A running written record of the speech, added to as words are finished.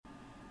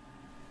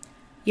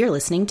You're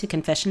listening to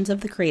Confessions of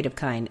the Creative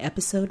Kind,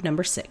 episode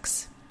number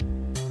 6.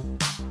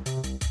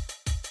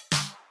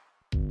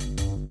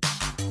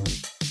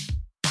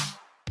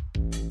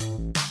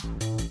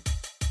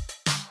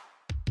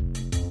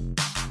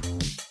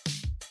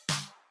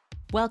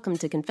 Welcome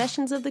to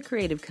Confessions of the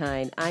Creative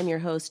Kind. I'm your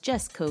host,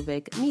 Jess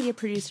Kovic, media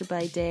producer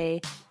by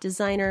day,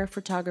 designer,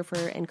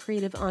 photographer, and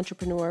creative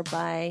entrepreneur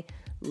by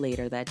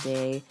later that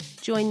day.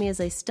 Join me as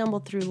I stumble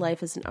through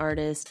life as an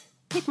artist,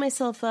 pick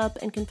myself up,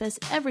 and confess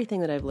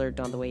everything that I've learned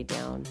on the way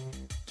down.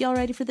 Y'all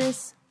ready for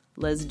this?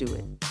 Let's do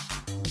it.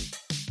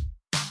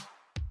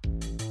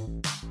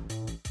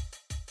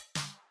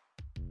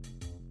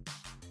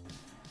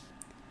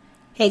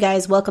 Hey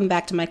guys, welcome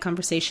back to my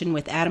conversation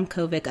with Adam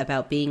Kovic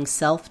about being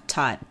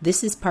self-taught.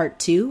 This is part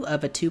 2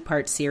 of a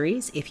 2-part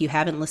series. If you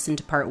haven't listened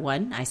to part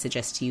 1, I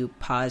suggest you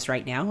pause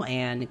right now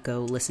and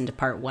go listen to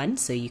part 1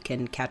 so you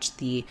can catch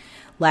the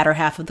latter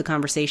half of the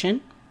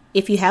conversation.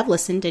 If you have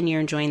listened and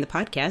you're enjoying the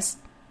podcast,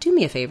 do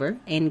me a favor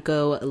and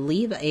go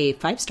leave a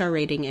 5-star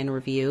rating and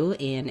review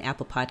in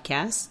Apple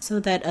Podcasts so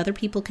that other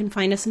people can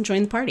find us and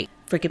join the party.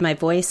 Forgive my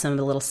voice, I'm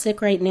a little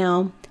sick right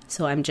now,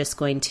 so I'm just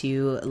going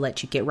to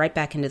let you get right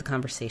back into the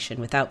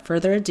conversation. Without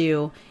further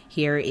ado,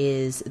 here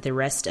is the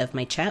rest of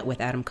my chat with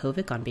Adam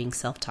Kovic on being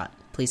self-taught.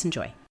 Please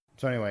enjoy.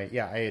 So anyway,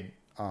 yeah,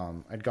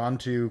 I'd gone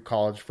to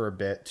college for a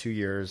bit, 2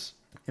 years,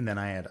 and then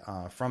I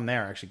had from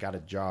there actually got a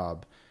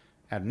job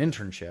at an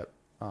internship.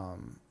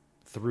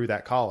 Through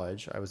that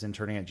college, I was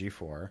interning at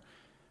G4.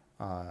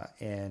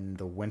 In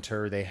the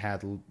winter, they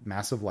had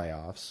massive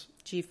layoffs.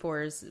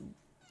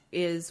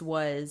 G4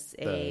 was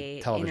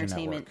a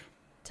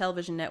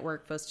television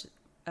network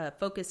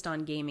focused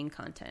on gaming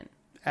content.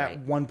 At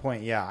one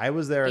point, yeah, I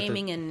was there.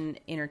 Gaming and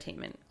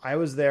entertainment. I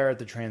was there at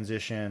the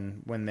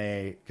transition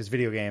because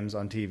video games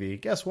on TV,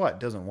 guess what,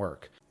 doesn't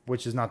work.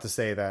 Which is not to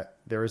say that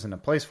there isn't a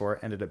place for it.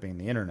 Ended up being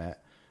the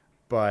internet,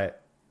 but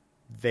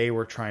they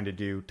were trying to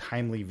do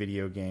timely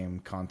video game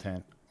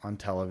content on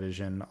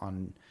television,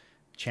 on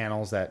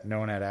channels that no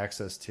one had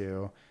access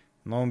to.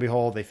 And lo and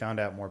behold, they found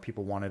out more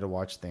people wanted to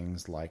watch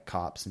things like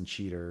Cops and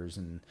Cheaters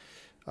and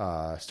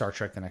Star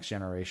Trek The Next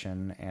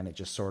Generation. And it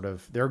just sort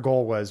of, their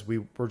goal was,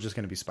 we're just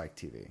going to be Spike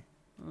TV.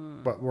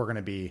 But we're going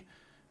to be,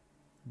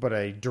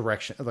 a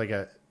direction, like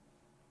a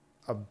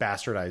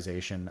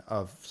bastardization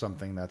of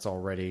something that's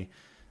already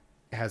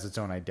has its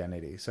own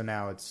identity. So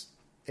now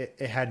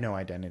it had no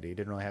identity. It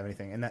didn't really have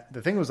anything. And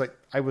the thing was, like,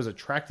 I was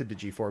attracted to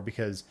G4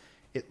 because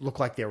it looked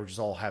like they were just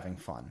all having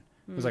fun.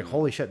 It was like,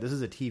 holy shit, this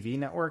is a TV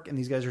network and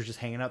these guys are just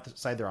hanging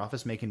outside their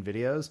office making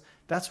videos.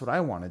 That's what I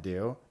want to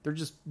do. They're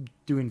just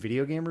doing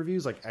video game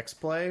reviews like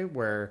X-Play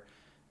where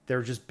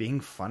they're just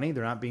being funny.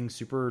 They're not being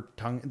super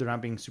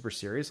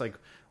serious. Like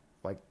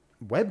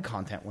web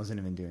content wasn't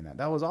even doing that.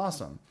 That was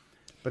awesome.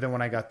 But then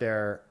when I got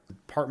there, the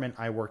department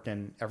I worked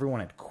in,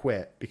 everyone had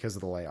quit because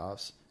of the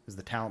layoffs. Is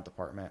the talent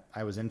department.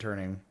 I was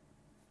interning,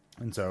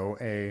 and so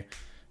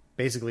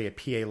basically a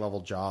PA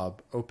level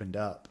job opened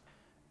up,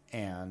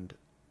 and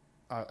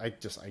I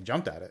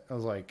jumped at it. I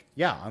was like,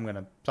 yeah, I'm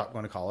gonna stop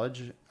going to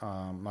college.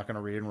 I'm not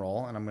gonna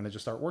re-enroll, and I'm gonna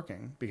just start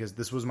working because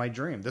this was my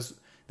dream. This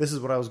is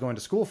what I was going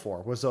to school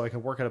for, was so I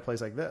could work at a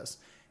place like this.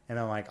 And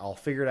I'm like, I'll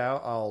figure it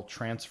out. I'll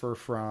transfer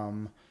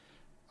from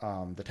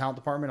the talent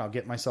department. I'll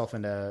get myself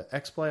into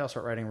X-Play. I'll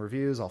start writing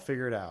reviews. I'll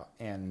figure it out.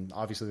 And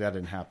obviously that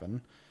didn't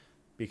happen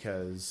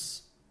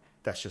because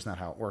that's just not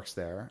how it works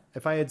there.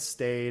 If I had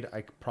stayed,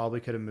 I probably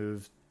could have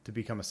moved to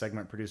become a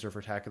segment producer for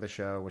Attack of the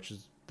Show, which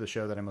is the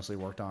show that I mostly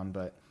worked on,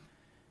 but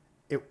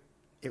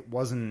it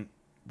wasn't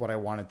what I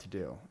wanted to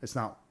do. It's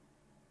not,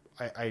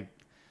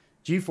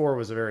 G4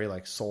 was a very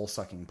like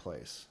soul-sucking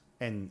place,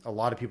 and a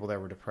lot of people there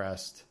were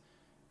depressed.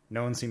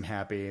 No one seemed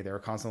happy. There were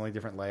constantly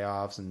different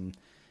layoffs, and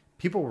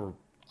people were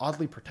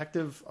oddly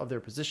protective of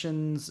their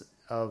positions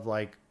of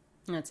like...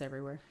 That's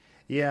everywhere.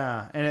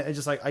 Yeah, and it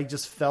just like, I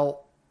just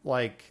felt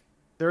like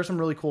there are some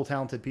really cool,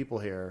 talented people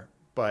here,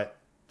 but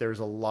there's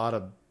a lot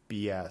of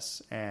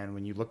BS. And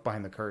when you look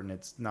behind the curtain,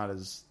 it's not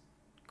as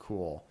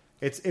cool.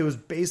 It was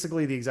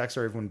basically the exact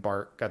story of when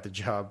Bart got the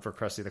job for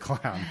Krusty the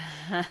Clown.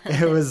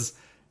 It was.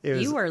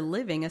 You are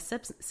living a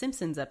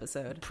Simpsons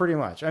episode. Pretty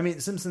much. I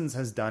mean, Simpsons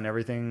has done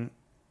everything,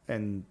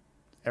 and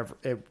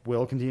it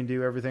will continue to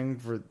do everything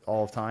for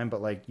all of time.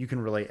 But like, you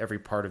can relate every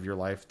part of your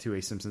life to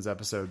a Simpsons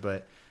episode.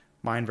 But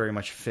mine very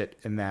much fit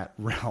in that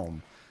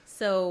realm.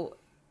 So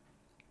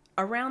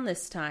around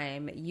this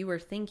time, you were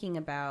thinking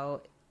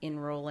about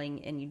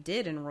enrolling, and you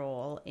did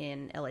enroll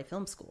in LA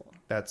Film School.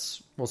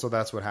 So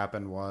that's what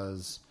happened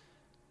was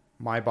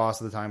my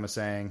boss at the time was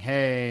saying,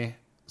 hey,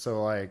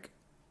 so like,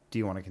 do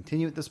you want to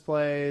continue at this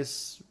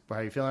place? How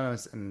are you feeling?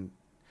 And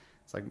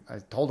it's like, I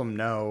told him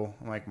no.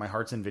 I'm like, my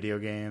heart's in video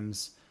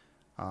games.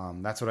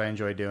 That's what I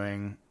enjoy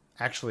doing.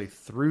 Actually,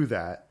 through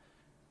that,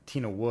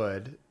 Tina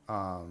Wood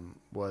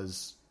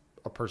was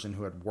a person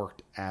who had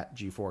worked at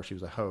G4. She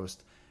was a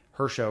host.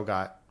 Her show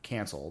got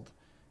canceled,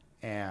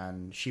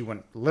 and she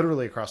went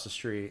literally across the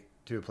street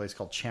to a place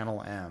called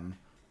Channel M.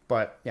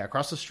 But yeah,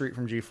 across the street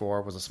from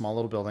G4 was a small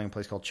little building, a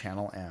place called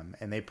Channel M,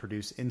 and they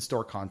produce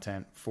in-store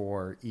content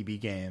for EB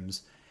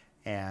Games.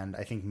 and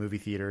I think movie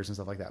theaters and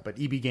stuff like that. But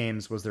EB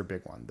Games was their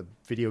big one, the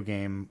video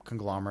game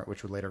conglomerate,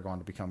 which would later go on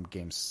to become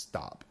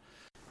GameStop.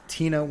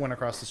 Tina went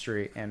across the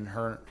street, and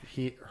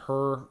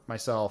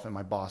myself, and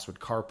my boss would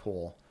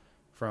carpool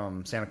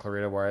from Santa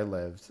Clarita, where I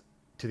lived,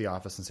 to the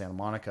office in Santa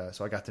Monica.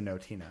 So I got to know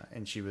Tina,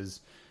 and she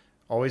was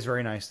always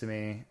very nice to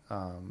me.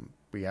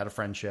 We had a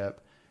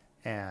friendship,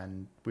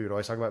 and we would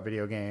always talk about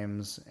video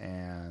games,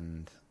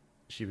 and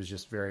she was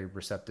just very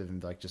receptive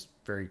and like just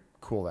very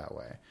cool that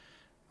way.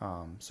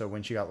 So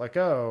when she got let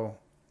go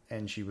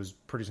and she was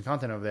producing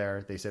content over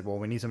there, they said, well,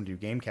 we need someone to do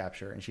game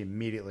capture. And she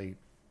immediately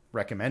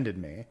recommended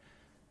me.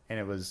 And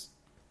it was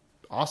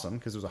awesome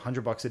because it was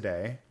 $100 a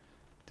day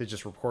to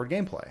just record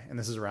gameplay. And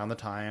this is around the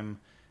time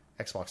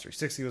Xbox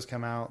 360 was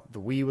coming out, the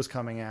Wii was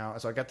coming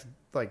out. So I got to,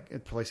 like,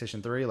 at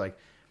PlayStation 3, like,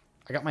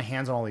 I got my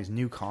hands on all these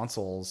new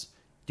consoles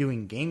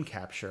doing game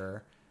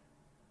capture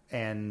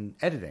and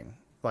editing,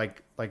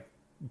 like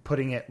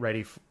putting it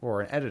ready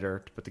for an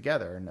editor to put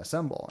together and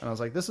assemble. And I was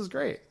like, this is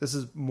great. This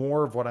is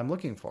more of what I'm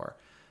looking for.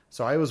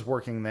 So I was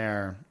working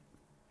there,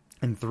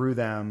 and through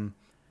them,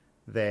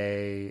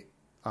 they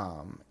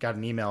got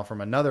an email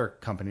from another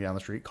company down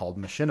the street called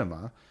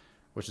Machinima,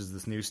 which is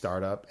this new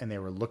startup, and they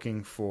were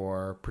looking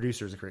for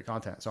producers to create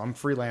content. So I'm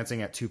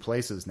freelancing at two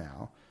places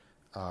now,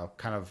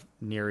 kind of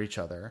near each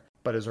other.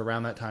 But it was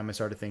around that time I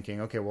started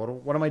thinking, okay,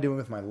 what am I doing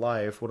with my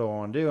life? What do I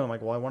want to do? And I'm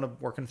like, well, I want to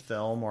work in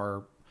film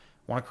or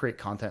want to create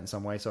content in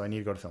some way, so I need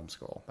to go to film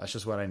school. That's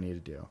just what I need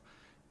to do.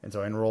 And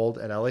so I enrolled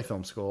at LA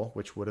Film School,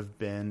 which would have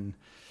been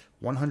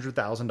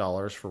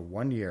 $100,000 for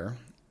 1 year.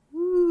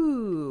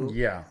 Ooh.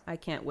 Yeah. I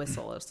can't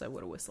whistle, else I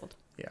would have whistled.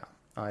 Yeah.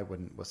 I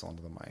wouldn't whistle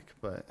into the mic,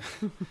 but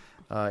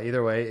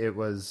either way,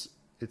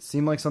 it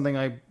seemed like something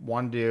I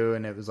wanted to do,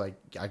 and it was like,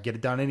 I get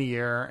it done in a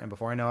year, and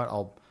before I know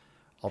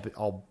it,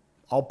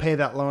 I'll pay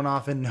that loan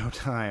off in no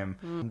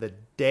time. The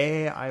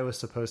day I was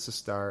supposed to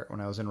start,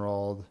 when I was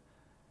enrolled,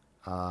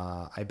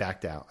 I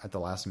backed out at the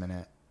last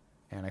minute,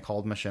 and I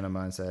called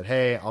Machinima and said,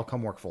 hey, I'll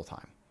come work full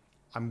time.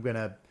 I'm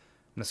gonna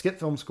skip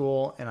film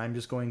school, and I'm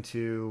just going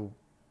to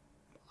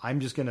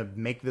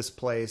make this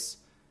place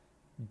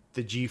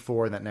the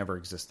G4 that never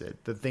existed,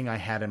 the thing I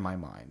had in my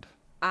mind.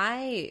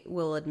 I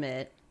will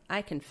admit,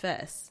 I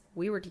confess,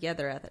 we were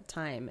together at that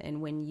time,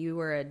 and when you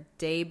were a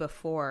day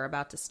before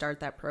about to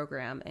start that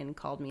program and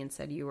called me and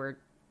said you were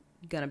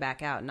going to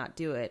back out and not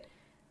do it,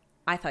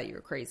 I thought you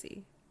were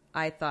crazy.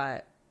 I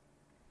thought,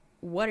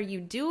 what are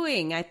you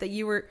doing? I thought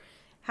you were,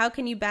 how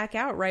can you back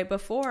out right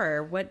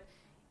before?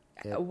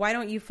 Why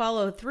don't you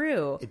follow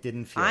through? It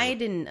didn't feel I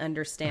didn't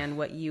understand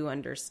what you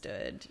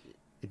understood.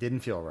 It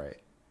didn't feel right.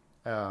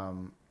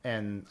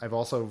 And I've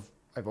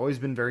always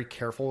been very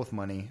careful with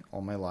money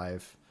all my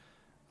life.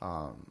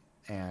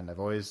 And I've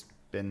always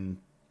been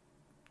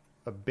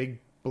a big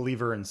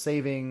believer in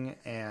saving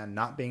and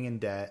not being in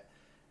debt.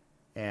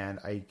 And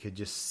I could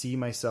just see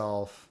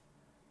myself,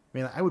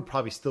 I would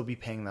probably still be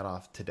paying that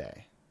off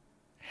today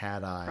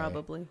had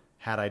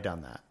I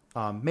done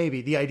that.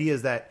 Maybe the idea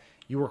is that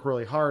you work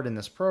really hard in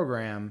this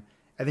program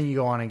and then you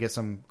go on and get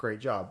some great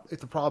job.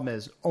 If the problem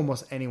is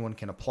almost anyone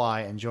can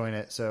apply and join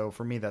it. So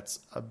for me, that's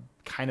a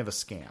kind of a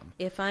scam.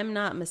 If I'm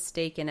not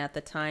mistaken, at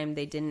the time,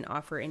 they didn't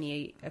offer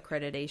any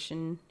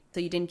accreditation. So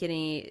you didn't get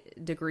any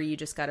degree. You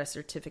just got a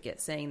certificate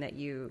saying that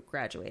you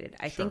graduated.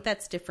 I think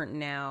that's different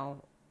now.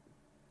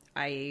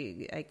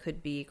 I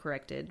could be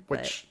corrected.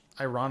 Which,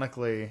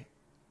 ironically,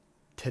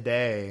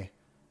 today,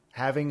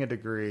 having a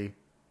degree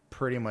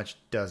pretty much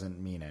doesn't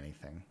mean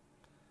anything.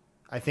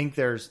 I think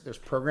there's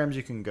programs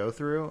you can go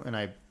through, and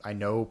I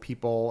know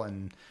people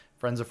and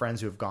friends of friends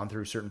who have gone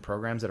through certain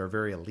programs that are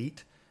very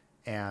elite,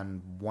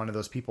 and one of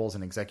those people is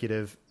an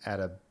executive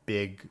at a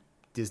big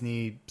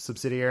Disney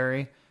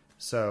subsidiary,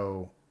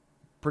 so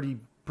pretty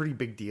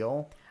big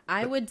deal.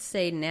 I would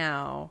say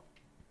now,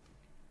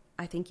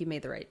 I think you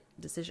made the right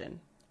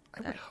decision.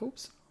 I would hope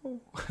so.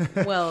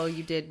 Well,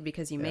 you did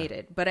because you made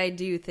it, but I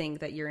do think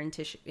that your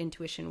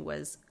intuition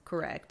was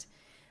correct.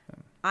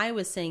 I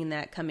was saying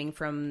that coming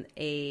from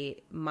a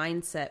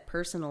mindset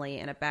personally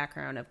and a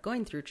background of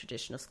going through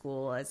traditional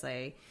school, as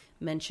I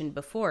mentioned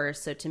before.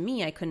 So to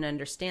me, I couldn't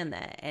understand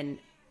that. And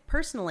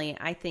personally,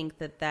 I think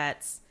that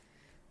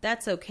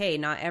that's okay.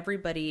 Not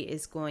everybody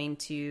is going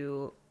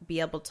to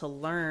be able to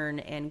learn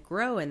and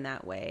grow in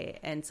that way.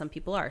 And some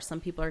people are. Some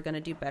people are going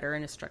to do better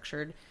in a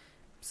structured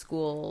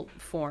school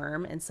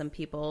form. And some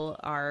people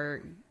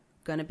are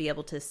going to be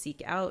able to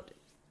seek out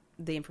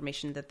the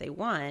information that they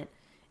want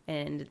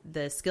and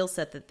the skill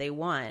set that they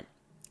want.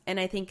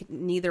 And I think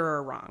neither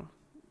are wrong.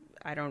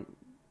 I don't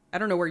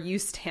know where you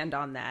stand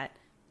on that.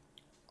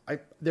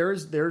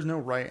 There's no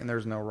right and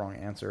there's no wrong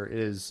answer. It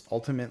is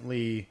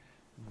ultimately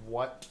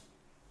what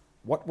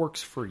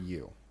works for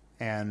you.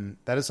 And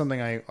that is something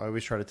I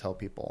always try to tell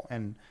people.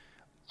 And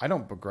I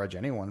don't begrudge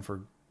anyone for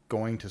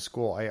going to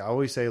school. I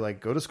always say, like,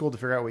 go to school to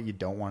figure out what you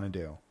don't want to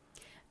do.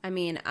 I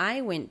mean,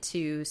 I went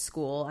to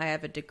school. I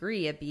have a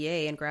degree, a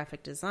BA in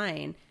graphic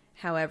design.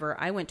 However,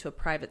 I went to a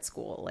private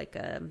school,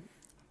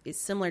 it's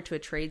similar to a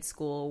trade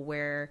school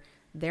where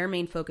their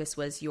main focus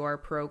was your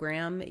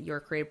program, your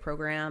creative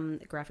program,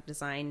 graphic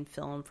design,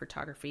 film,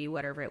 photography,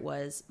 whatever it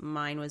was.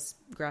 Mine was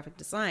graphic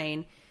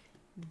design.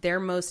 Their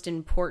most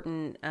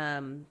important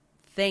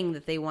thing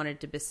that they wanted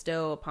to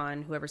bestow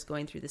upon whoever's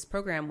going through this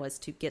program was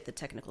to get the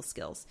technical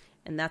skills.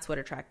 And that's what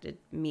attracted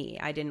me.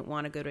 I didn't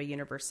want to go to a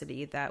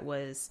university that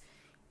was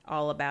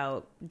all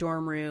about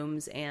dorm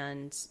rooms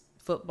and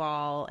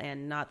football,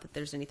 and not that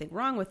there's anything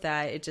wrong with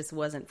that. It just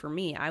wasn't for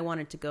me. I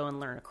wanted to go and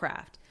learn a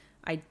craft.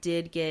 I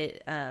did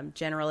get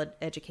general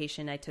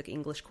education. I took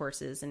English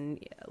courses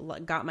and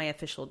got my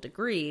official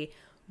degree,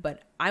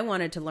 but I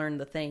wanted to learn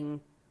the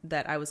thing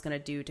that I was going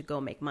to do to go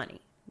make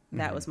money.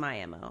 That was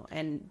my MO.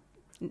 And,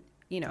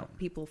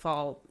 people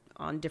fall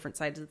on different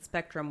sides of the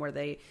spectrum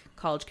where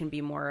college can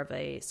be more of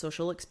a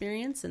social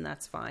experience, and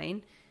that's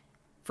fine.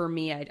 For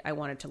me, I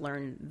wanted to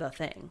learn the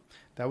thing.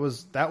 That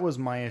was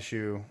my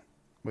issue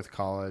with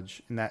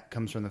college, and that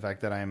comes from the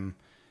fact that I'm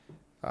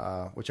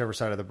whichever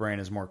side of the brain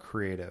is more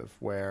creative,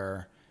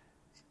 where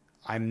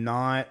I'm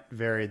not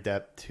very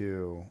adept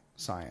to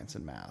science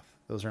and math.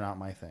 Those are not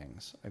my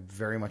things. I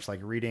very much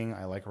like reading,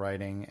 I like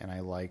writing, and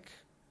I like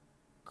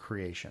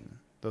creation.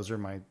 Those are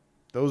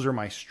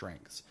my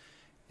strengths.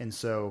 And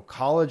so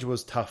college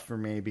was tough for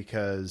me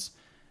because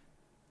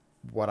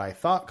what I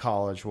thought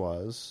college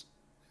was,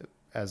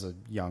 as a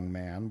young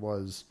man,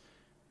 was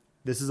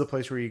this is a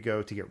place where you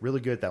go to get really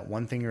good at that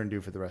one thing you're going to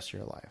do for the rest of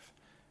your life.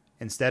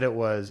 Instead,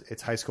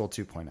 it's high school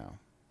 2.0.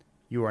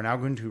 You are now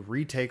going to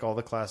retake all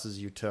the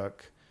classes you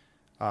took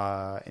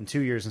in 2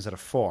 years instead of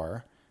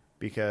 4,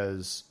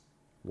 because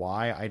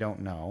why? I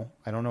don't know.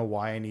 I don't know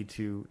why I need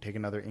to take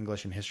another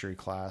English and history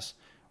class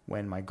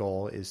when my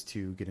goal is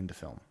to get into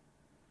film.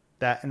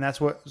 That's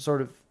what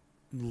sort of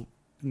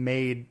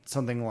made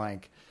something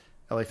like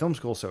LA Film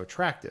School so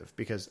attractive,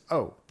 because,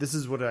 this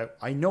is what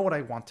I know what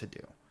I want to do,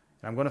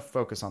 and I'm going to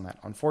focus on that.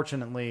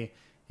 Unfortunately,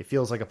 it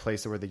feels like a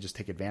place where they just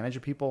take advantage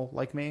of people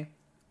like me,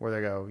 where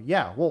they go,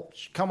 yeah, well,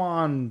 come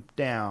on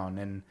down.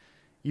 And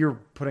you're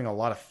putting a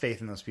lot of faith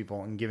in those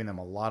people and giving them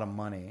a lot of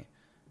money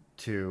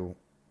to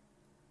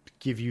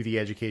give you the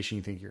education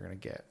you think you're going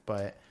to get.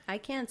 But I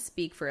can't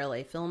speak for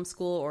LA Film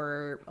School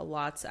or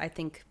lots. I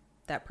think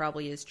that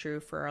probably is true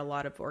for a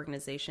lot of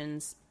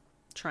organizations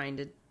trying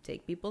to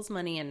take people's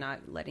money and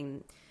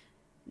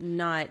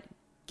not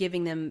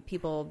giving them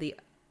people the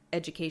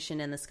education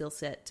and the skill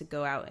set to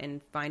go out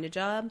and find a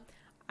job.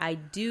 I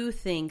do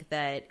think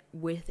that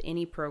with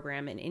any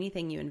program and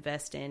anything you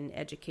invest in,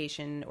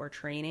 education or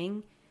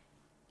training,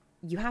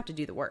 you have to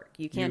do the work.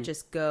 You can't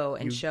just go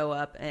and show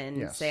up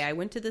and say, I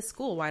went to this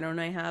school. Why don't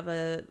I have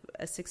a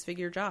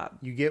 6-figure job?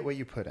 You get what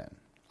you put in.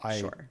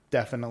 I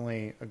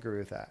definitely agree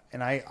with that.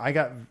 And I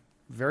got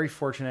very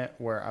fortunate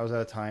where I was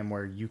at a time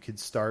where you could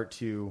start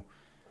to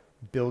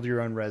build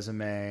your own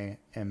resume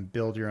and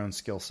build your own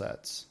skill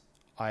sets.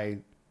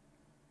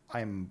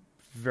 I'm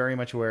very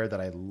much aware that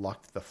I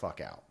lucked the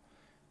fuck out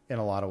in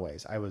a lot of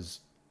ways. I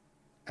was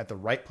at the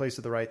right place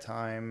at the right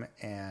time,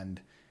 and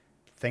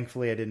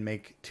thankfully I didn't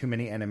make too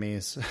many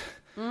enemies.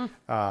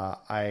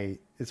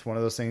 It's one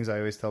of those things I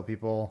always tell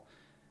people,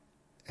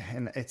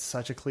 and it's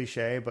such a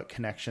cliche, but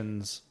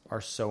connections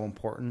are so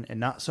important. And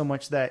not so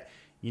much that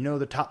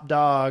the top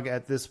dog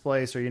at this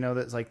place, or that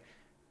it's like,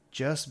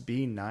 just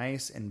be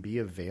nice and be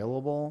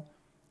available.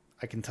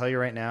 I can tell you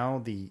right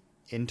now, the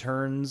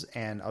interns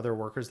and other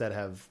workers that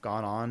have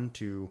gone on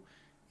to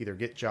either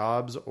get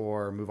jobs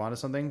or move on to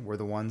something were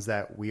the ones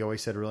that we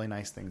always said really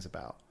nice things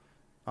about.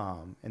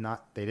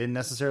 They didn't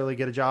necessarily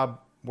get a job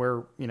where,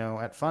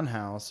 at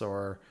Funhouse,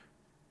 or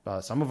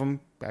some of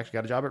them actually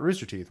got a job at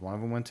Rooster Teeth. One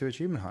of them went to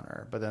Achievement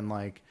Hunter, but then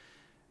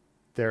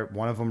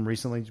one of them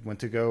recently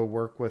went to go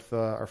work with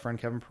our friend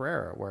Kevin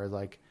Pereira, where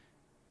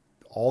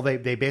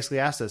they basically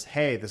asked us,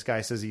 hey, this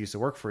guy says he used to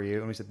work for you.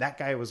 And we said, that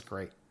guy was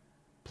great.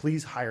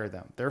 Please hire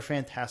them. They're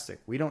fantastic.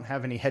 We don't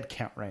have any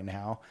headcount right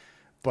now,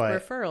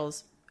 but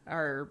referrals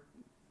are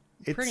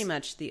pretty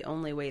much the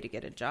only way to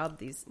get a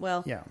job.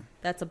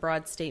 That's a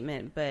broad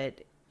statement,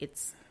 but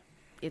it's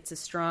a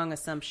strong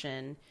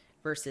assumption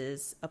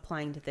versus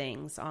applying to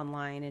things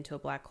online into a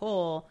black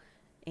hole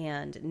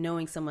and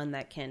knowing someone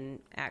that can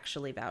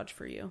actually vouch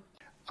for you.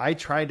 I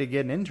tried to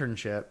get an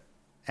internship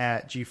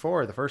at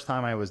G4 the first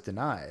time I was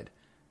denied.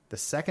 The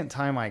second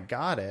time I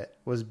got it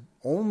was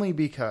only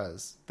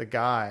because the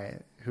guy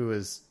who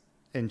was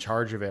in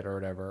charge of it or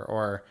whatever,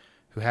 or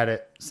who had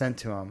it sent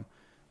to him,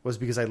 was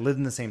because I lived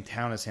in the same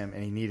town as him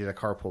and he needed a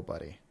carpool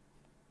buddy.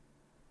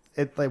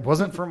 It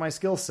wasn't for my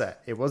skill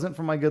set. It wasn't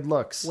for my good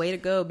looks. Way to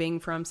go, being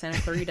from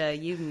Santa Clarita.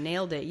 You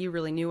nailed it. You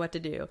really knew what to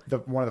do.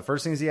 One of the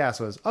first things he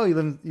asked was, you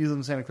live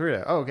in Santa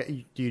Clarita. Oh,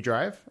 okay. Do you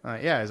drive?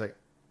 Yeah. He's like,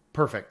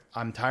 perfect.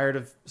 I'm tired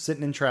of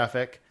sitting in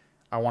traffic.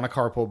 I want a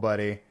carpool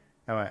buddy.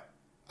 I went,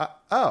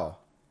 oh.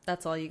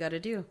 That's all you got to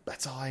do.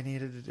 That's all I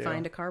needed to do.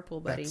 Find a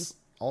carpool buddy. That's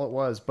all it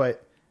was.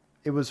 But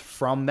it was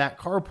from that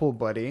carpool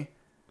buddy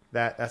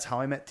that's how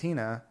I met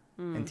Tina.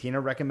 And Tina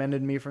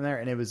recommended me from there.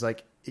 And it was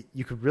like,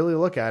 you could really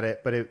look at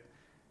it, but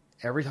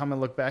every time I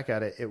look back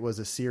at it, it was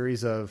a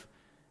series of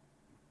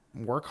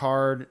work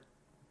hard,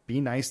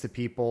 be nice to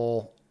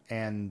people,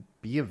 and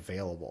be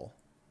available.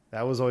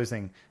 That was always the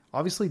thing.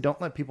 Obviously,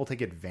 don't let people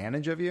take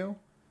advantage of you.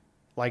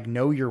 Like,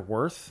 know your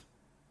worth.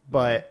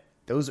 But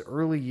those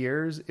early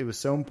years, it was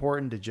so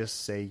important to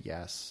just say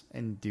yes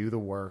and do the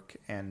work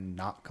and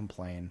not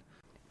complain.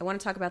 I want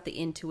to talk about the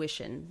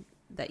intuition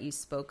that you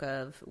spoke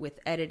of with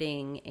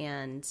editing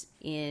and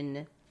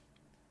in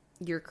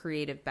your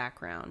creative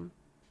background.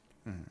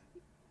 Mm-hmm.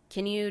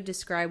 Can you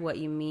describe what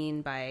you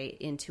mean by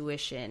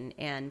intuition?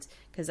 And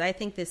because I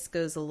think this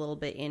goes a little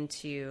bit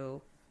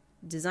into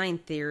design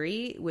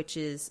theory, which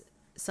is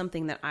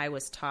something that I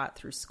was taught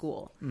through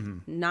school. Mm-hmm.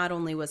 Not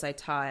only was I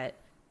taught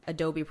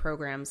Adobe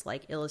programs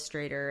like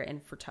Illustrator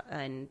and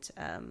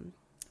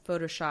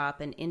Photoshop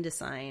and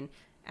InDesign,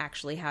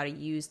 actually how to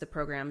use the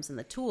programs and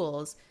the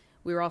tools,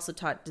 we were also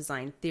taught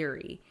design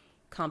theory,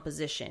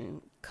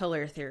 composition,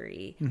 color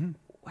theory,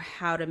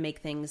 how to make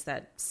things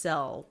that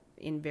sell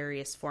in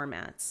various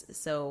formats.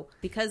 So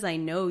because I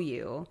know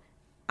you,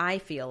 I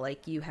feel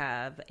like you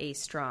have a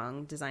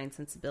strong design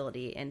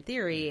sensibility and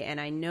theory, and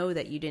I know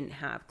that you didn't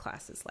have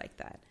classes like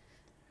that.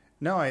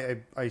 No,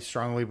 I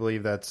strongly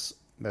believe that's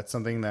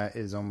something that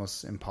is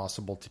almost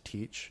impossible to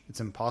teach. It's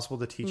impossible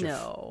to teach.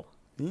 No.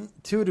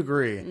 To a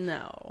degree.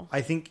 No.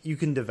 I think you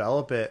can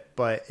develop it,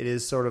 but it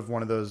is sort of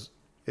one of those,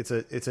 it's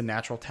a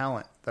natural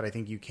talent that I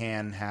think you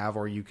can have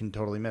or you can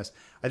totally miss.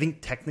 I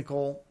think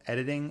technical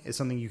editing is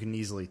something you can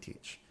easily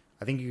teach.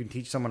 I think you can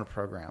teach someone a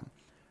program,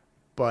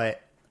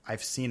 but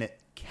I've seen it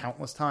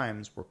countless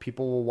times where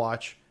people will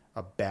watch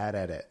a bad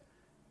edit.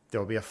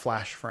 There'll be a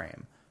flash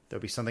frame.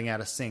 There'll be something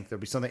out of sync.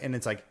 There'll be something, and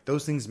it's like,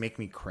 those things make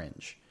me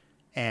cringe.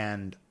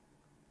 And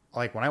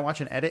like when I watch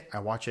an edit, I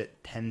watch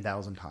it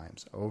 10,000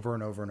 times over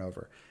and over and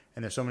over.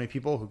 And there's so many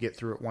people who get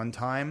through it one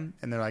time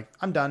and they're like,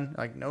 I'm done.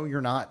 Like, no,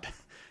 you're not.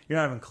 You're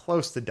not even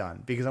close to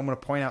done, because I'm going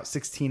to point out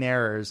 16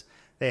 errors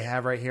they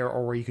have right here,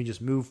 or where you can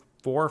just move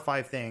 4 or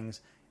 5 things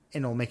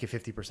and it'll make it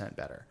 50%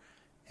 better.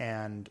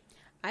 And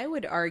I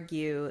would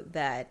argue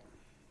that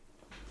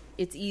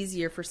it's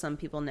easier for some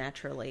people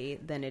naturally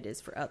than it is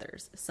for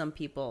others. Some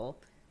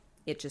people,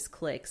 it just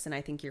clicks. And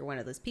I think you're one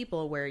of those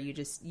people where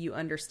you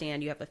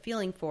understand, you have a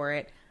feeling for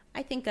it.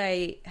 I think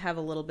I have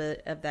a little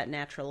bit of that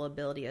natural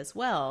ability as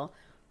well,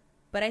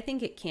 but I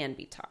think it can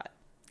be taught.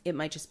 It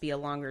might just be a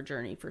longer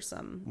journey for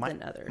some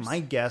than others. My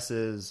guess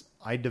is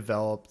I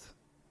developed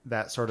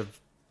that sort of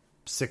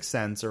sixth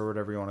sense, or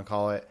whatever you want to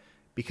call it,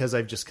 because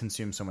I've just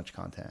consumed so much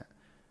content.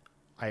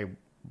 I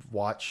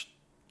watch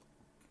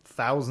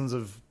thousands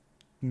of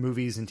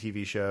movies and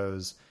TV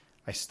shows.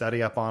 I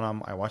study up on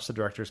them. I watch the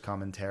director's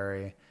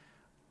commentary.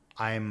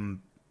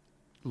 I'm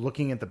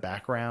looking at the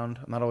background.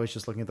 I'm not always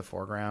just looking at the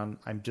foreground.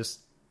 I'm just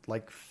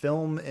like,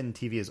 film and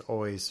TV has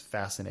always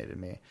fascinated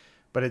me.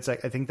 But it's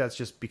like, I think that's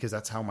just because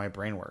that's how my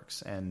brain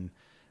works. And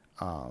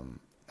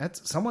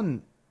that's,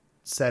 someone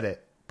said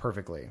it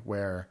perfectly,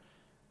 where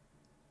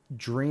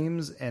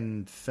dreams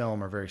and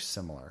film are very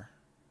similar.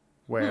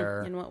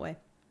 Where in what way?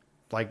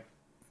 Like,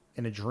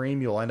 in a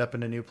dream, you'll end up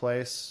in a new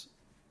place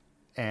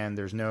and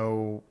there's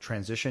no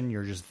transition.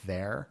 You're just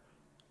there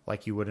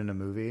like you would in a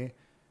movie.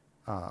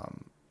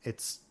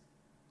 It's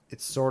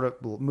sort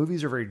of,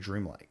 movies are very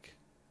dreamlike.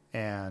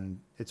 And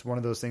it's one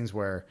of those things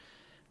where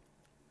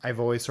I've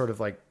always sort of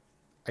like,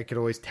 I could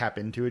always tap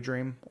into a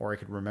dream, or I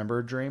could remember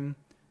a dream,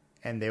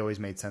 and they always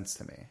made sense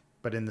to me.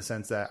 But in the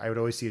sense that I would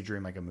always see a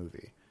dream like a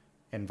movie,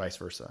 and vice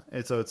versa.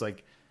 And so it's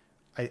like,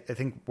 I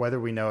think whether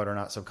we know it or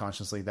not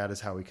subconsciously, that is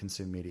how we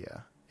consume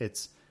media.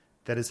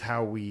 That is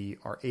how we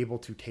are able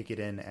to take it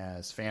in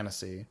as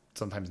fantasy,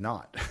 sometimes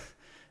not.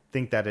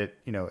 Think that it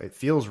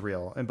feels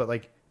real. But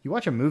like, you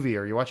watch a movie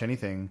or you watch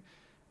anything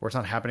where it's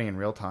not happening in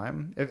real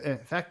time. In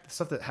fact, the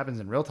stuff that happens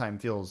in real time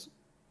feels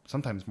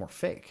sometimes more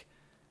fake,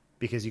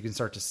 because you can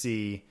start to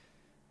see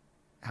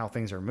how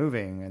things are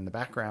moving in the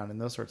background and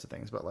those sorts of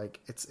things. But like,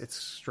 it's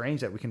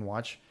strange that we can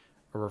watch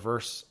a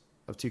reverse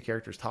of 2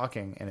 characters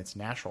talking and it's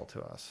natural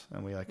to us,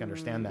 and we like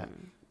understand that.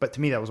 But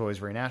to me, that was always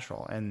very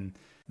natural. And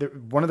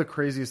one of the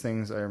craziest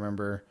things I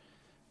remember,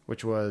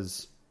 which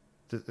was,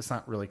 it's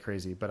not really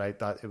crazy, but I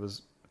thought it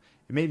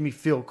made me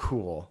feel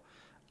cool.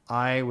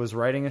 I was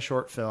writing a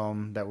short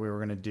film that we were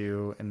going to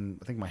do in,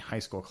 I think, my high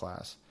school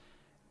class.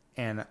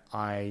 And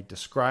I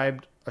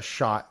described a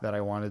shot that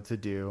I wanted to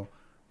do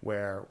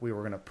where we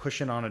were going to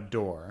push in on a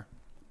door,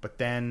 but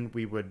then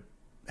we would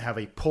have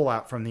a pull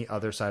out from the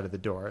other side of the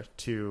door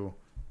to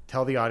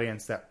tell the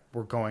audience that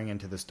we're going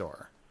into this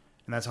door.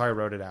 And that's how I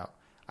wrote it out.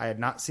 I had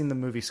not seen the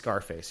movie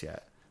Scarface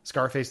yet.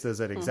 Scarface does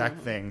that exact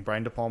thing.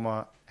 Brian De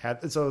Palma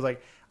had, so it was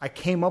like, I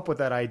came up with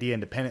that idea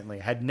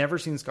independently. I had never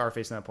seen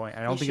Scarface at that point.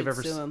 I don't think I've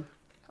ever seen.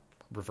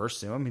 Reverse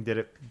sue him. He did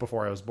it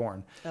before I was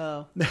born.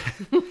 Oh.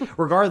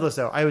 Regardless,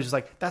 though, I was just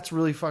like, that's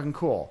really fucking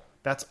cool.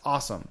 That's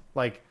awesome.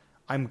 Like,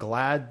 I'm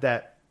glad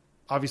that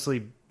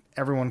obviously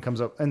everyone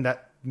comes up, and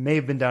that may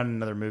have been done in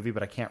another movie,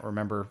 but I can't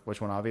remember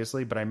which one,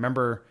 obviously. But I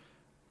remember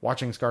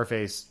watching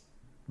Scarface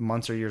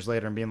months or years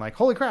later and being like,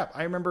 holy crap,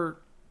 I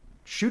remember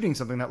shooting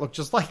something that looked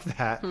just like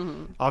that.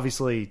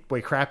 Obviously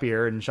way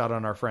crappier and shot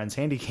on our friend's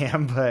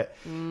Handycam, but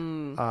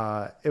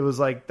it was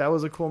like, that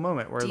was a cool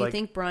moment where Do you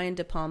think Brian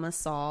De Palma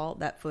saw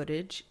that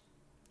footage?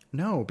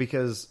 No,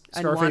 because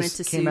And wanted to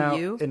Scarface came sue out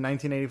you? in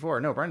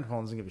 1984. No, Brian De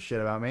Palma doesn't give a shit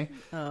about me.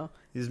 Oh,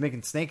 He was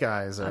making Snake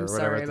Eyes or I'm whatever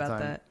sorry at the about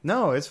time. that.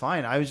 No, it's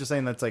fine. I was just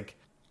saying that's like,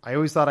 I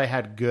always thought I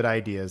had good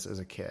ideas as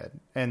a kid.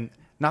 And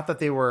not that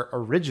they were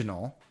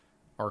original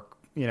or,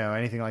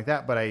 anything like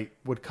that, but I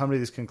would come to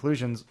these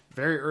conclusions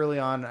very early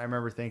on. I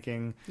remember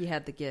thinking, you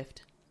had the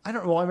gift. I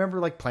remember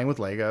like playing with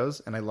Legos,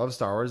 and I love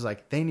Star Wars.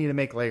 Like, they need to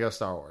make Lego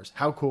Star Wars.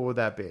 How cool would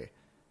that be?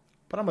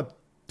 But I'm a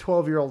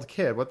 12-year-old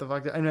kid. What the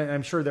fuck?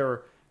 I'm sure there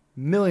were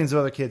millions of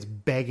other kids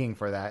begging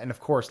for that. And of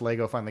course,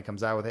 Lego finally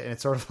comes out with it. And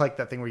it's sort of like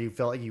that thing where you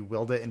feel like you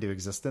willed it into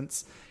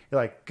existence. You're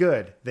like,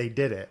 good, they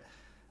did it.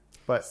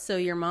 But So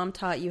your mom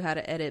taught you how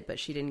to edit, but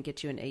she didn't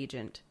get you an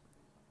agent.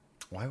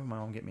 why would my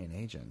mom get me an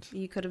agent?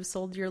 You could have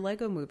sold your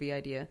Lego movie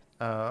idea.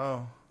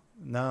 Oh,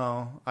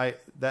 no.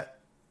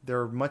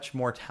 They're much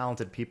more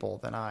talented people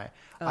than I.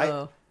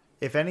 Oh.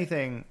 If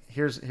anything,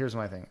 here's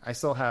my thing. I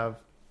still have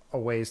a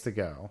ways to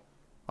go,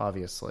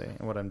 obviously,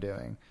 in what I'm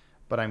doing.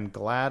 But I'm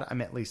glad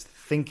I'm at least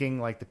thinking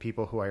like the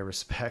people who I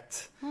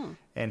respect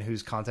and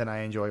whose content I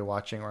enjoy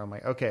watching, where I'm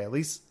like, okay, at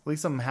least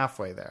I'm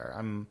halfway there.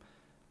 I'm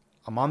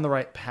on the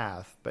right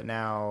path, but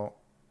now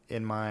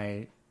in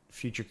my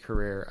future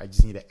career, I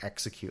just need to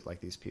execute like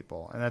these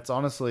people. And that's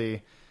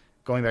honestly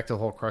going back to the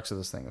whole crux of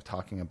this thing of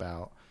talking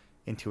about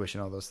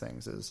intuition, all those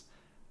things, is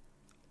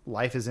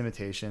life is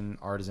imitation,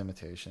 art is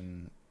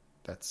imitation.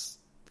 That's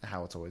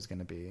how it's always going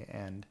to be.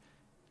 And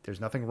there's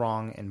nothing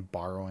wrong in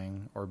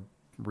borrowing or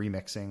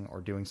remixing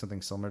or doing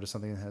something similar to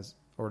something that has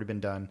already been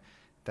done.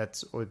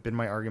 That's been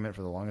my argument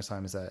for the longest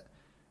time, is that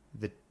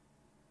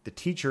the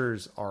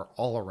teachers are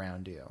all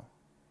around you,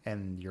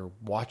 and you're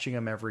watching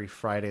them every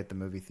Friday at the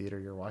movie theater.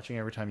 You're watching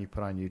every time you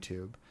put on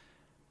YouTube.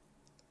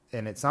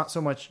 And it's not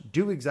so much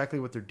do exactly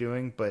what they're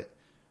doing, but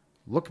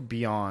look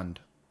beyond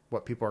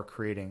what people are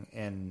creating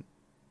and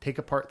take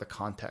apart the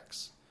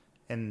context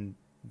and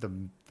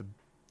the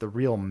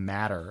real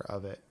matter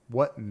of it.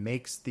 What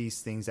makes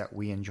these things that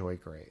we enjoy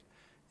great?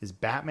 Is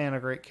Batman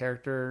a great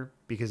character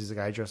because he's a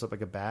guy dressed up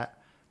like a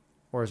bat?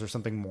 Or is there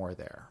something more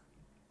there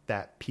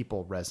that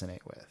people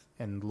resonate with?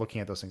 And looking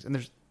at those things. And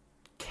there's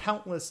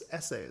countless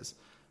essays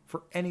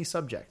for any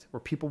subject where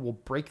people will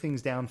break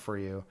things down for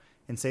you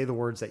and say the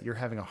words that you're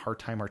having a hard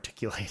time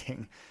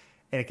articulating.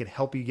 And it can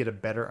help you get a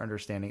better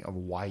understanding of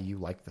why you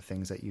like the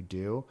things that you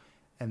do.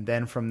 And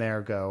then from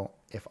there go,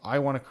 if I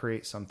want to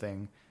create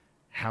something,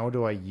 how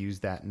do I use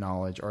that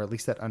knowledge or at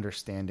least that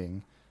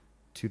understanding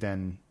to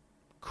then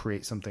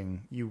create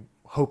something you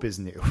hope is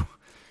new?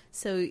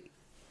 So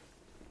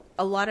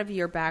a lot of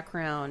your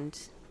background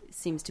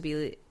seems to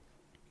be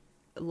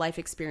life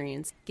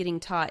experience, getting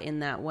taught in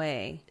that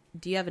way.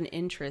 Do you have an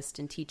interest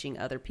in teaching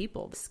other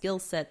people the skill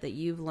set that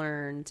you've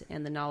learned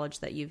and the knowledge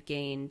that you've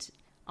gained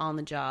on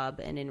the job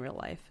and in real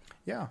life?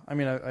 Yeah. I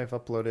mean, I've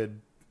uploaded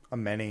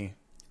many.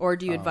 Or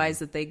do you advise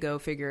that they go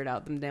figure it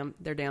out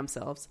their damn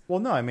selves? Well,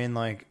 no, I mean,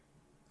 like,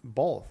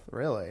 both,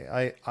 really.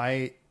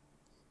 I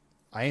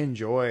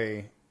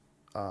enjoy,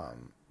 I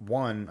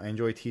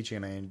enjoy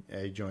teaching and I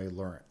enjoy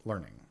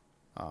learning.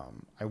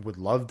 I would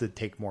love to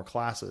take more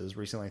classes.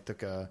 Recently, I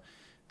took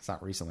it's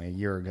not recently, a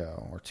year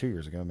ago or 2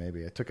 years ago,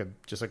 maybe. I took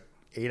just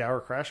 8-hour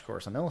crash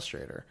course on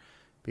Illustrator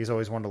because I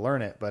always wanted to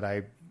learn it. But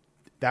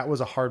that was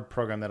a hard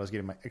program that I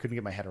couldn't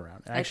get my head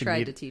around. I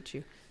tried to teach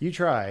you. You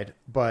tried,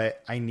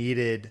 but I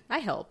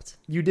helped.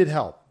 You did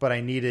help, but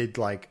I needed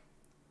like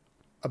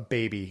a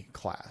baby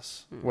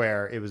class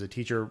where it was a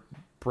teacher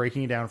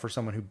breaking it down for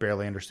someone who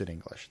barely understood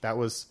English. That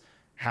was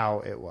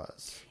how it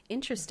was.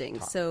 Interesting.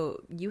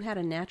 So you had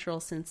a natural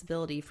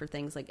sensibility for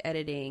things like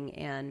editing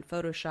and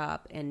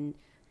Photoshop and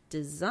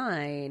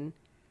design,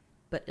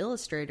 but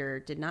Illustrator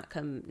did not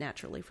come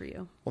naturally for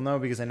you. Well, no,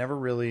 because I never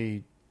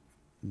really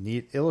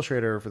need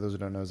Illustrator. For those who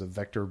don't know, is a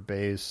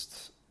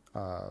vector-based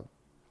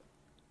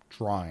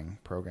drawing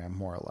program,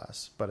 more or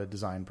less, but a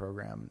design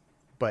program.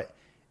 But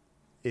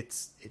it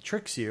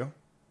tricks you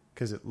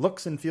because it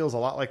looks and feels a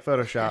lot like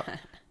Photoshop,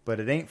 but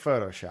it ain't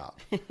Photoshop.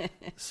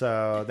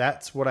 So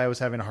that's what I was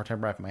having a hard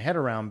time wrapping my head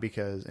around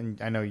and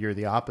I know you're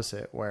the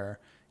opposite, where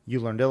you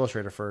learned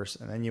Illustrator first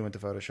and then you went to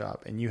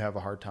Photoshop and you have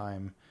a hard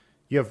time.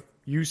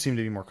 You seem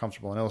to be more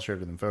comfortable in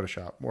Illustrator than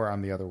Photoshop, where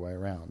I'm the other way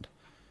around.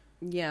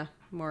 Yeah,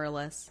 more or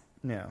less.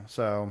 Yeah.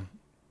 So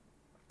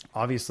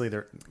obviously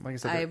like I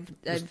said,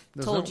 I've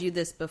told you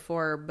this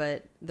before,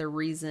 but the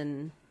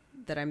reason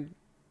that I'm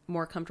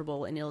more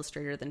comfortable in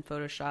Illustrator than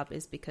Photoshop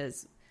is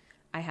because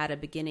I had a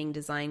beginning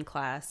design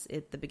class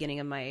at the beginning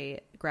of my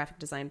graphic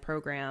design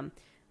program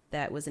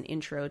that was an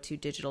intro to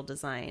digital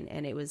design,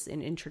 and it was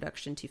an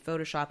introduction to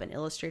Photoshop and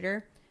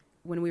Illustrator.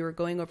 When we were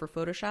going over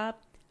Photoshop,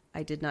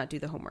 I did not do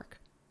the homework.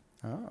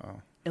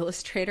 Oh.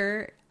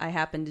 Illustrator, I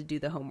happened to do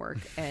the homework,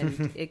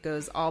 and it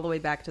goes all the way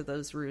back to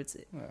those roots,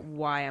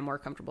 why I'm more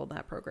comfortable in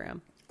that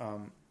program.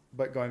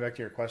 But going back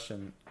to your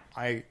question,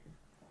 I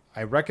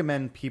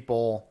recommend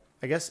people,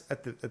 I guess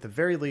at the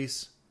very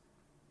least,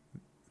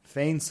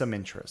 feign some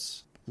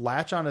interests.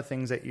 Latch onto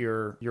things that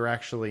you're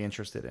actually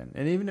interested in.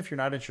 And even if you're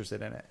not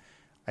interested in it,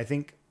 I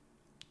think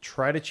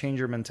try to change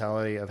your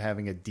mentality of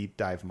having a deep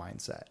dive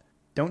mindset.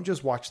 Don't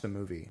just watch the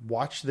movie.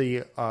 Watch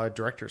the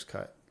director's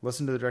cut.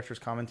 Listen to the director's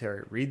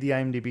commentary. Read the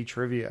IMDb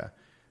trivia.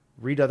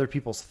 Read other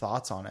people's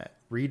thoughts on it.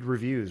 Read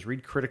reviews.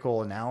 Read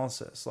critical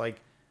analysis.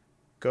 Like,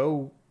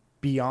 go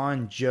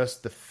beyond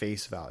just the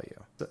face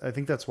value. I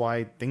think that's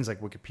why things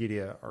like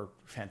Wikipedia are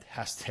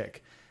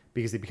fantastic,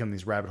 because they become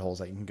these rabbit holes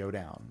that you can go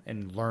down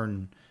and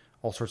learn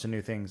all sorts of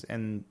new things.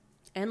 And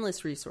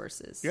endless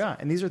resources. Yeah,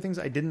 and these are things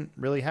I didn't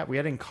really have. We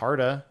had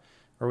Encarta,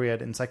 or we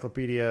had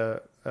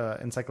Encyclopedia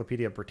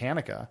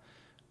Britannica,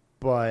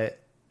 but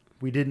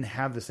we didn't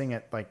have this thing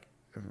at, like,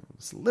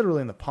 it's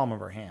literally in the palm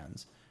of our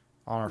hands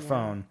on our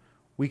phone.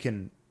 We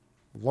can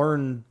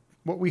learn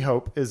what we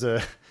hope is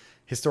a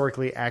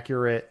historically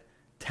accurate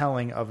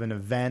telling of an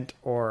event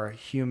or a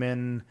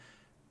human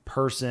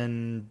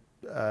person,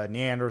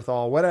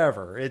 Neanderthal,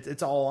 whatever.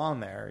 It's all on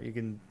there. You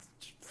can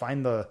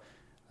find a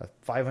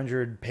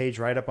 500-page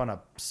write-up on a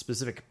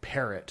specific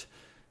parrot,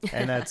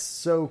 and that's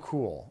so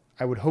cool.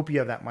 I would hope you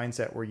have that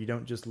mindset where you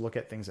don't just look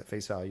at things at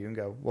face value and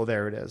go, well,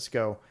 there it is.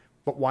 Go,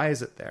 but why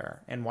is it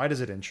there? And why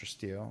does it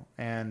interest you?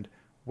 And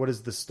what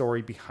is the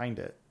story behind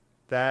it?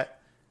 That,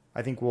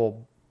 I think,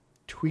 will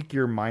tweak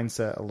your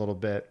mindset a little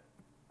bit,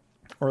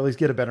 or at least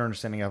get a better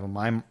understanding of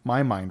how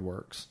my mind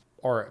works.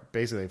 Or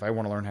basically, if I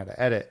want to learn how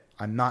to edit,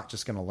 I'm not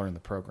just going to learn the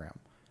program.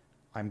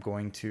 I'm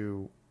going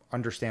to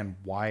understand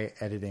why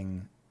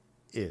editing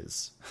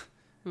is,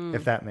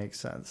 if that makes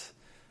sense.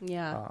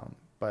 Yeah.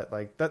 But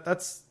like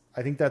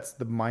I think that's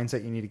the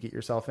mindset you need to get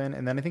yourself in.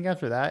 And then I think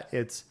after that,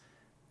 it's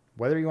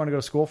whether you want to go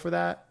to school for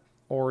that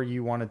or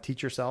you want to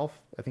teach yourself.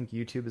 I think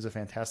YouTube is a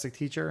fantastic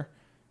teacher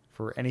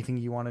for anything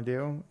you want to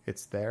do.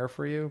 It's there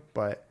for you,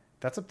 but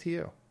that's up to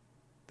you.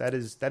 That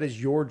is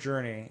your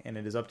journey, and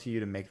it is up to you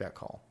to make that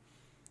call.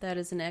 That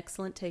is an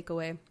excellent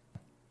takeaway.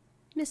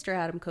 Mr.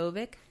 Adam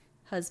Kovic,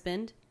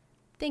 husband,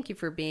 thank you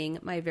for being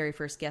my very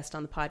first guest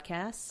on the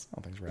podcast.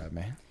 Oh, thanks for having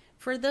me.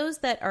 For those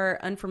that are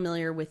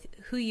unfamiliar with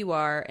who you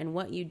are and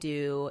what you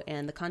do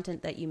and the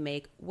content that you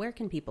make, where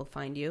can people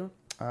find you?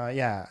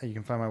 You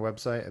can find my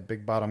website at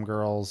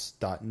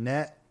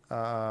bigbottomgirls.net.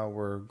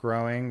 We're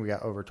growing. We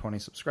got over 20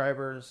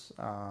 subscribers.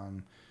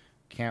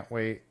 Can't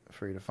wait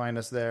for you to find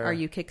us there. Are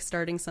you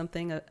kickstarting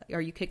something?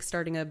 Are you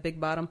kickstarting a Big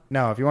Bottom?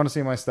 No, if you want to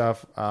see my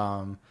stuff,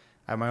 I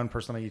have my own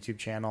personal YouTube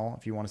channel.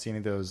 If you want to see any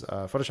of those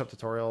Photoshop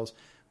tutorials,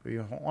 if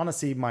you want to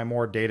see my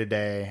more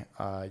day-to-day,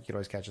 you can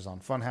always catch us on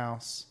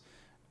Funhouse,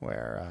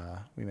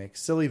 where we make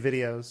silly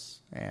videos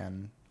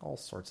and all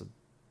sorts of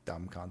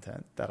dumb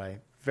content that I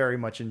very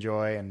much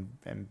enjoy and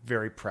am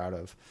very proud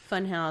of.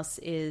 Funhouse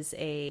is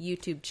a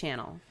YouTube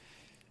channel.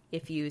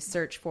 If you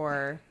search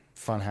for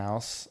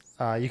Funhouse,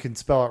 you can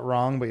spell it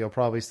wrong, but you'll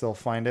probably still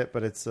find it.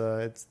 But it's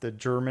the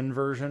German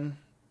version,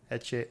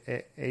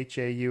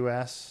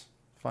 H-A-U-S,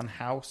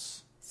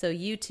 Funhouse. So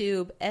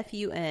YouTube,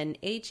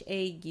 Funhaus.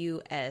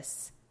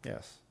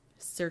 Yes.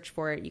 Search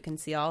for it. You can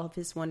see all of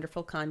his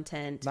wonderful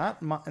content.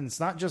 It's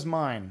not just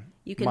mine.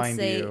 You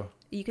can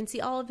you can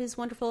see all of his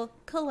wonderful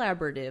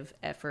collaborative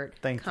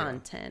effort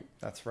content.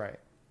 That's right.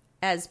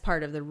 As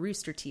part of the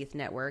Rooster Teeth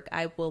Network,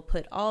 I will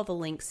put all the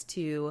links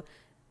to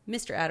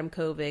Mr. Adam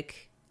Kovic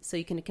so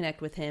you can connect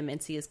with him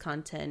and see his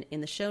content in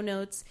the show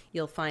notes.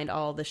 You'll find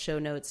all the show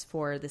notes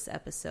for this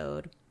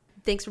episode.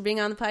 Thanks for being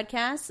on the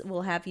podcast.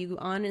 We'll have you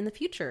on in the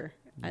future.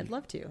 I'd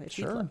love to, if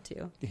you'd love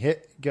to.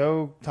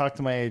 Go talk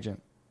to my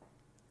agent.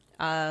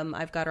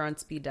 I've got her on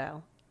speed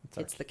dial.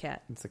 It's the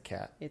cat. It's the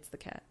cat. It's the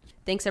cat.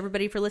 Thanks,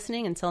 everybody, for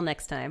listening. Until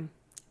next time,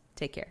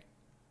 take care.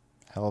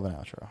 Hell of an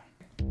outro.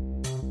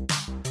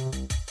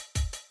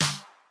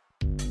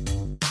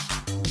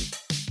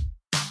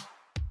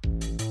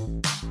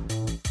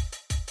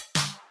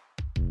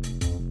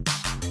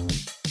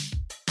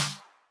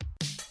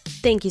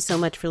 Thank you so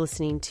much for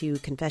listening to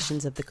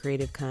Confessions of the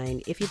Creative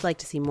Kind. If you'd like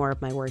to see more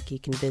of my work, you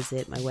can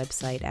visit my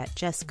website at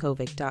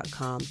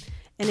jesskovic.com.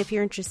 And if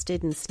you're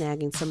interested in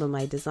snagging some of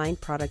my design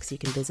products, you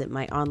can visit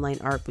my online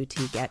art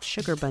boutique at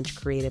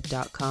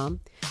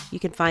sugarbunchcreative.com. You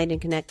can find and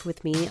connect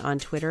with me on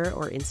Twitter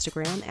or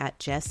Instagram at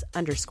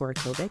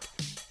Jess_Kovic.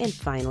 And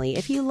finally,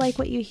 if you like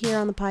what you hear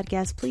on the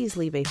podcast, please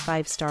leave a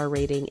 5-star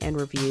rating and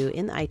review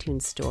in the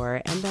iTunes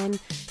store, and then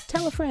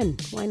tell a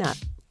friend. Why not?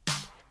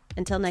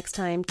 Until next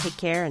time, take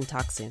care and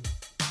talk soon.